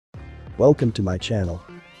Welcome to my channel.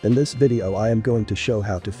 In this video I am going to show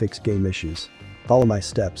how to fix game issues. Follow my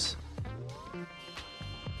steps.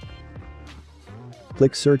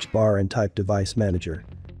 Click search bar and type Device Manager.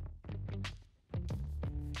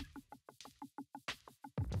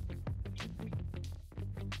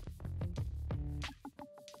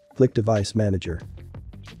 Click Device Manager.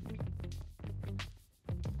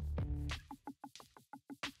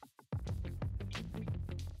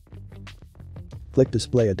 Click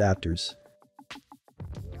Display Adapters.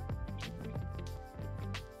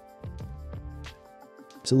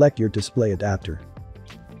 Select your display adapter.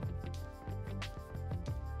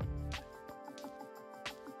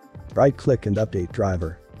 Right-click and update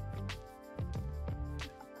driver.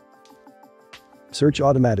 Search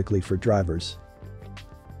automatically for drivers.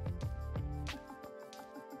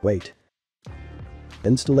 Wait.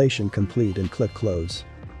 Installation complete and click Close.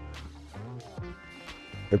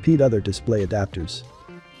 Repeat other display adapters.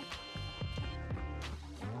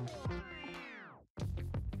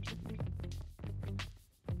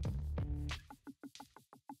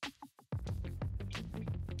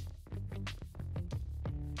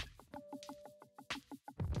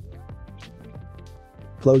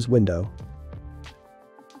 Close window.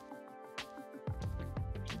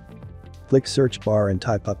 Click search bar and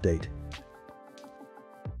type Update.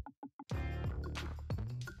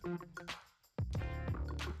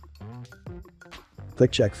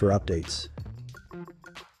 Click Check for updates.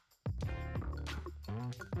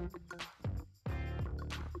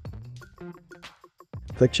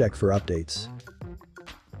 Click Check for updates.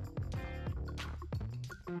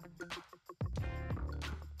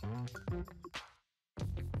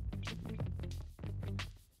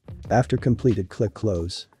 After completed, click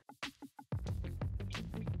Close.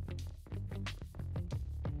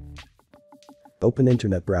 Open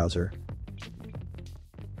Internet browser.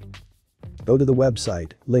 Go to the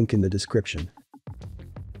website, link in the description.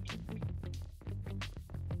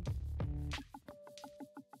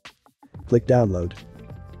 Click Download.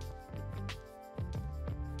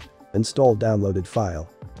 Install downloaded file.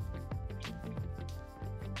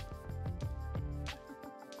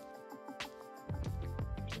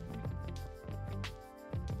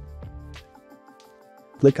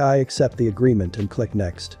 Click I accept the agreement and click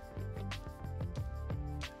Next.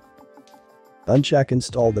 Uncheck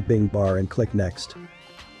Install the Bing bar and click Next.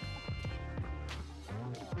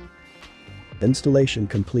 Installation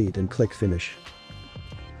complete and click Finish.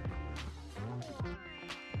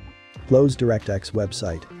 Close DirectX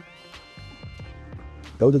website.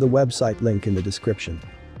 Go to the website link in the description.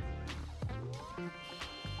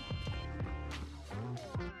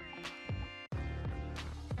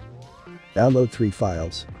 Download 3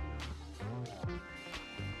 files.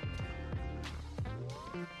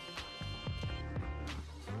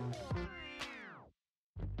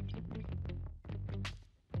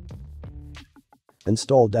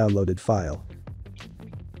 Install downloaded file.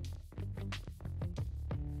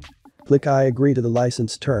 Click I agree to the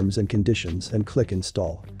license terms and conditions and click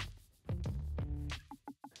Install.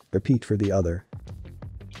 Repeat for the other.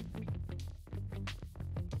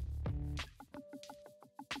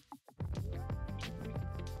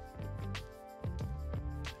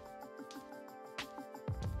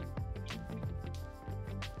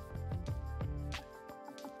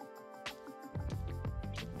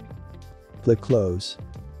 Click Close.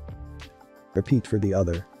 Repeat for the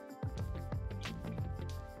other.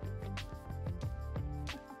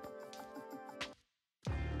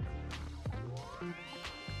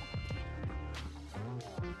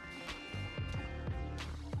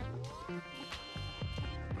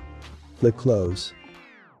 Click Close.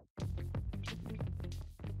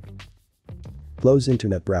 Close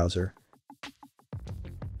Internet browser.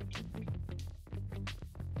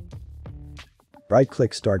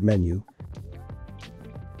 Right-click Start menu.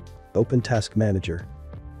 Open Task Manager.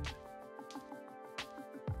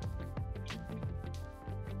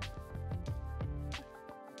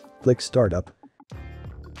 Click Startup.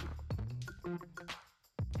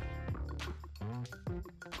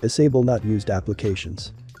 Disable not used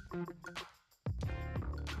applications.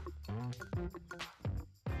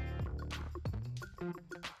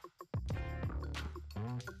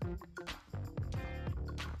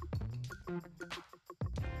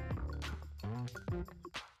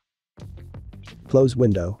 Close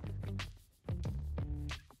window.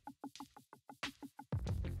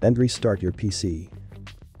 And restart your PC.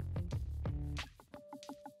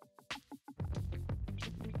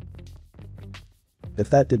 If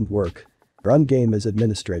that didn't work, run game as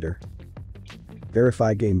administrator.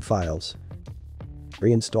 Verify game files.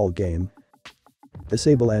 Reinstall game.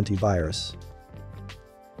 Disable antivirus.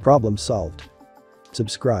 Problem solved.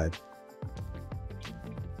 Subscribe.